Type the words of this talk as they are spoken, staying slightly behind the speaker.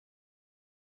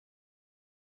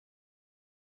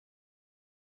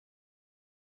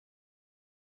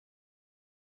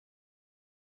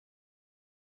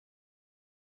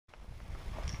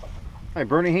Hi,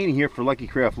 Bernie Haney here for Lucky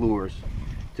Craft Lures.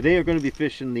 Today we're going to be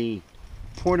fishing the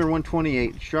Pointer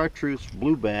 128 Chartreuse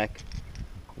Blueback.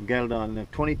 I've got it on a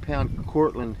 20-pound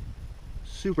Cortland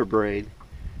Super Braid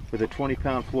with a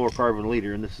 20-pound fluorocarbon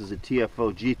leader, and this is a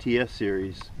TFO GTS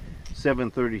series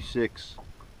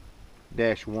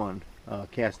 736-1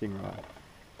 casting rod.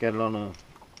 Got it on a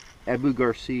Abu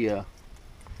Garcia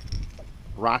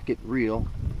rocket reel,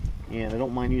 and I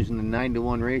don't mind using the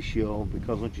 9-to-1 ratio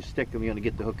because once you stick them, you're going to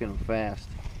get the hook in them fast.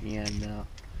 And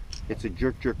it's a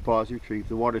jerk pause retrieve.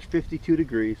 The water's 52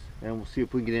 degrees, and we'll see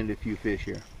if we can get into a few fish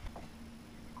here.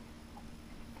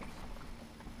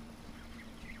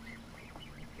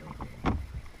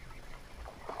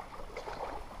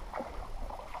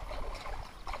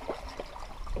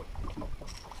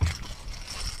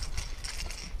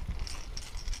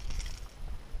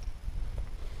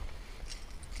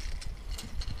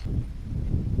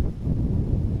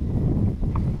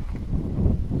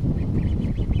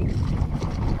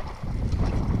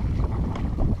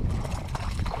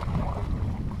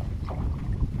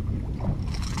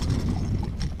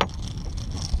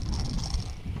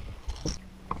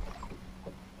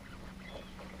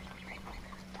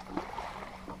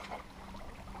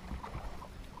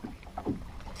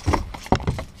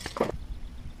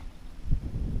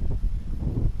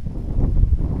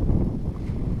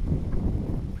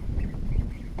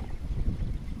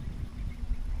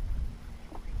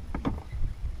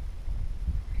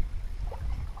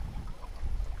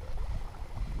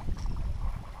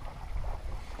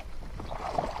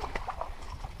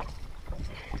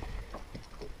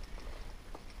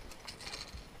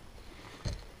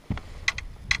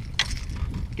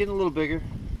 Getting a little bigger.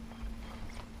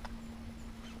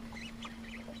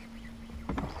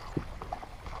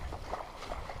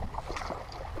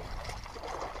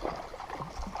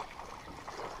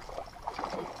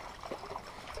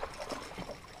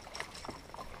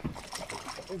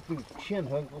 Let's do a chin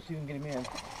hook. We'll see if we can get him in.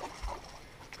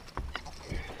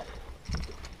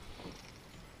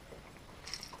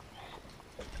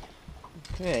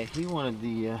 Okay, he wanted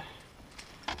the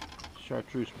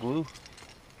Chartreuse blue.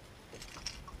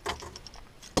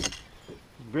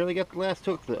 Barely got the last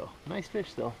hook though. Nice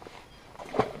fish though.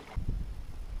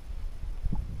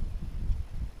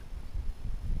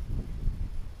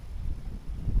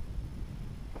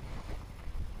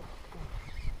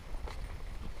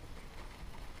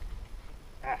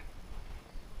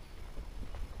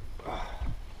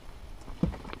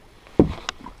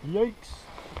 Yikes!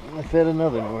 I fed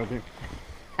another northern.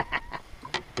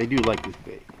 They do like this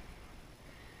bait,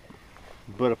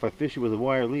 but if I fish it with a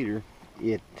wire leader,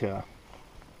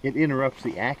 it interrupts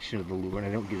the action of the lure and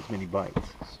I don't get as many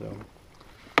bites. So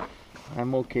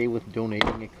I'm okay with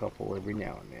donating a couple every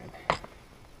now and then.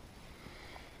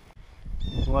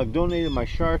 Well, I've donated my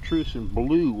Chartreuse and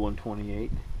Blue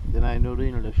 128. Then I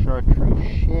donated a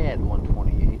Chartreuse Shad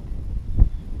 128.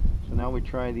 So now we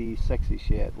try the Sexy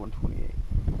Shad 128.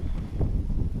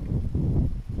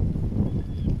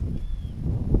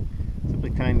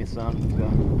 Simply tying this on with a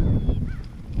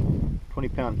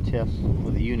 20-pound test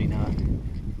with a uni knot.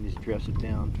 Just dress it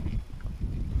down.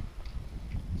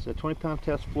 It's a 20-pound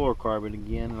test fluorocarbon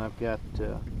again, and I've got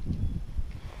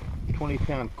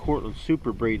 20-pound Cortland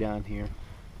Super Braid on here.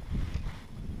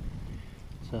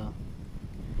 It's a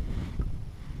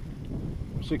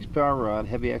 6-power rod,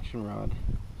 heavy action rod,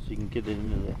 so you can get it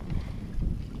into the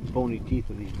bony teeth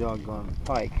of these doggone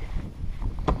pike.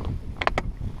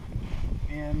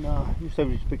 And you just have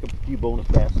to pick up a few bonus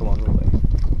bass along the way.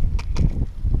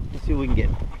 Let's see what we can get.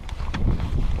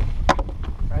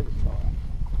 Try this all out.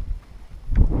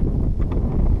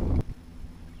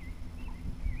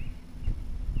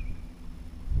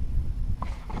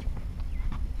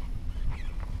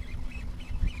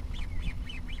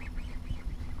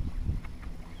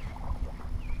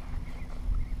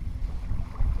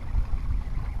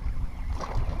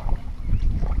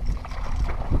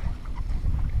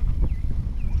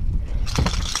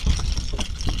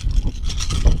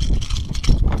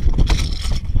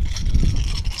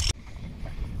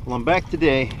 Well, I'm back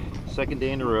today, second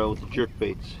day in a row with the jerk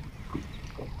baits,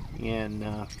 and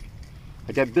I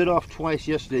got bit off twice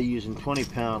yesterday using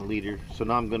 20-pound leader, so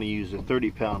now I'm going to use a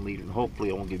 30-pound leader, and hopefully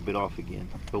I won't get bit off again,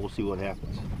 but we'll see what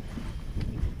happens.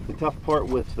 The tough part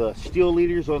with steel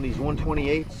leaders on these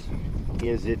 128s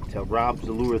is it robs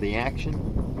the lure of the action,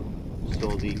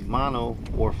 so the mono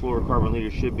or fluorocarbon leader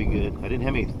should be good. I didn't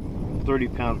have any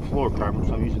 30-pound fluorocarbon,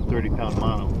 so I'm using 30-pound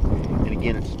mono. And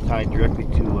again, it's tied directly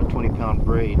to a 20-pound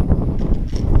braid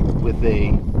with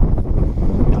a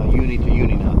uni to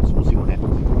uni knot. So we'll see what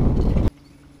happens.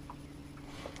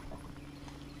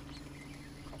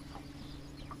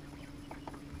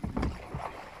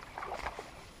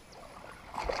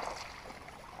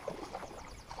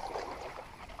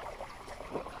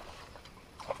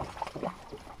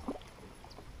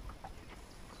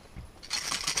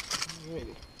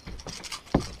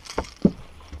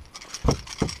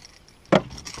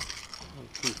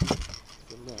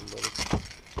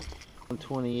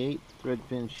 128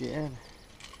 threadfin shad.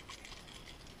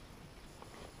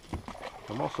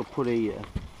 I'm also put a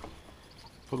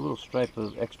little stripe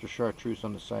of extra chartreuse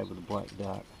on the side with a black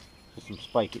dot. Just some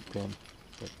spike it pin.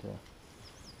 But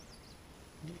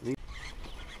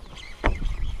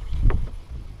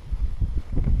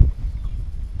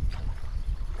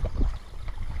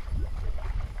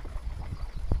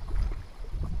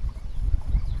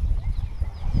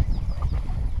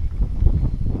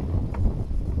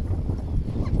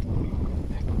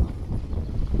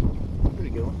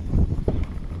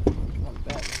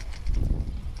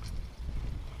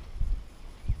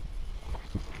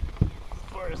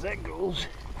as that goes,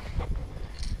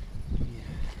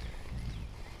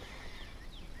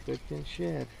 threadfin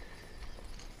shad.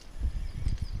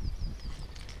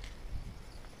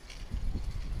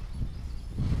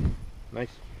 Nice.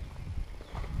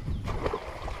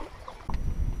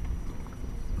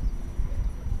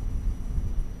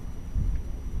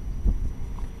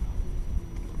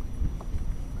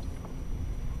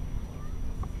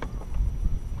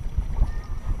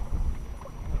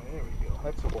 There we go.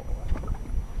 That's a walleye.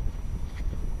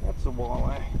 That's a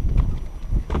walleye.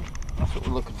 That's what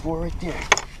we're looking for right there.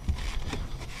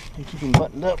 And keep him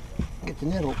buttoned up. Get the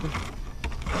net open.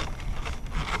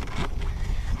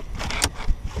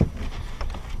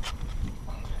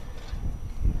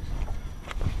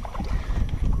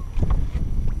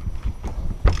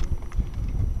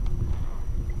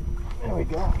 There we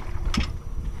go.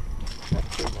 That's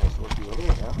a pretty nice little deal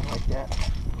there now. I like that.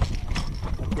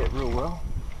 Like that real well.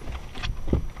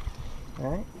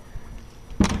 Alright.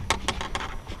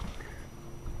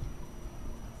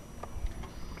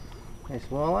 Nice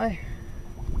walleye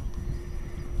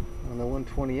on the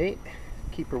 128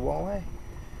 keeper walleye.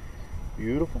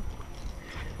 Beautiful.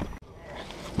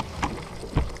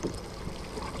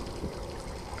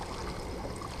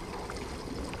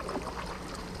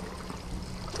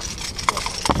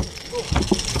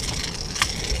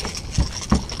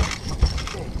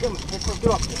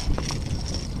 Get off there.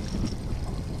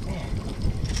 Man.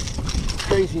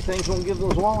 Crazy things won't give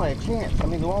those walleye a chance. I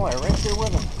mean, the walleye right there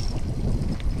with them.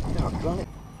 Doggone it.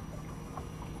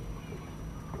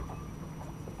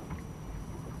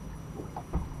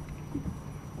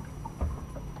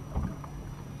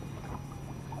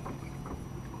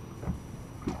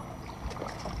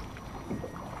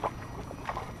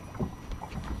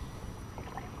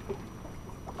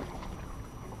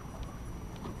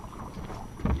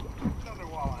 Another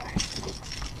walleye.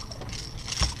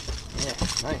 Yeah,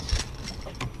 nice.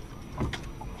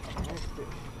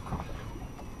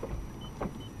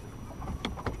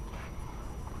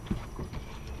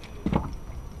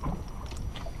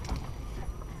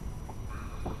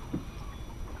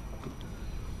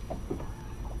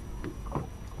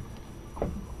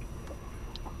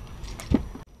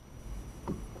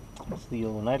 That's the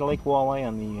Oneida Lake walleye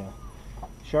on the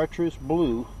Chartreuse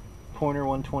blue pointer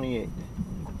 128.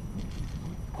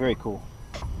 Very cool.